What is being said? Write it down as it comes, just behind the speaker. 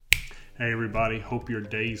Hey everybody, hope your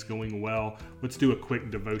day's going well. Let's do a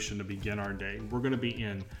quick devotion to begin our day. We're going to be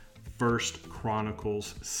in 1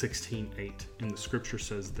 Chronicles 16:8, and the scripture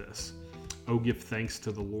says this: "Oh, give thanks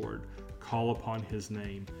to the Lord, call upon his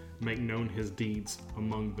name, make known his deeds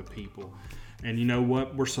among the people." And you know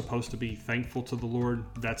what? We're supposed to be thankful to the Lord.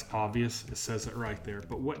 That's obvious. It says it right there.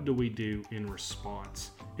 But what do we do in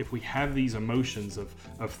response? If we have these emotions of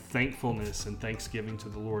thankfulness and thanksgiving to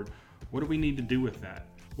the Lord, what do we need to do with that?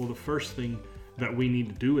 Well, the first thing that we need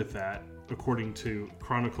to do with that, according to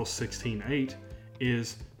Chronicles 16:8,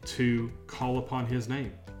 is to call upon his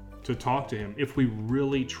name, to talk to him. If we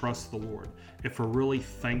really trust the Lord, if we're really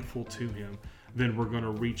thankful to him, then we're going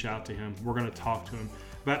to reach out to him. We're going to talk to him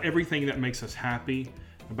about everything that makes us happy,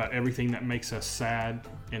 about everything that makes us sad,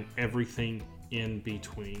 and everything in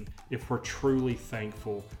between. If we're truly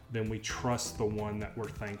thankful, then we trust the one that we're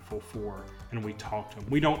thankful for, and we talk to him.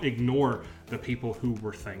 We don't ignore the people who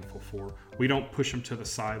we're thankful for. We don't push them to the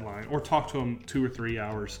sideline or talk to them 2 or 3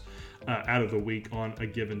 hours out of the week on a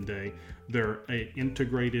given day. They're an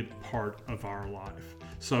integrated part of our life.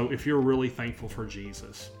 So if you're really thankful for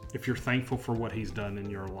Jesus, if you're thankful for what he's done in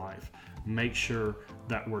your life, make sure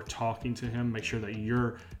that we're talking to him. Make sure that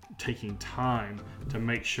you're taking time to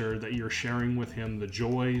make sure that you're sharing with him the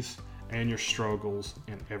joys and your struggles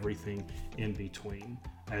and everything in between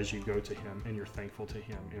as you go to him and you're thankful to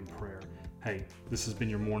him in prayer. Hey, this has been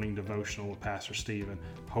your morning devotional with Pastor Stephen.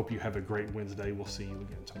 Hope you have a great Wednesday. We'll see you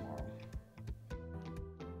again tomorrow.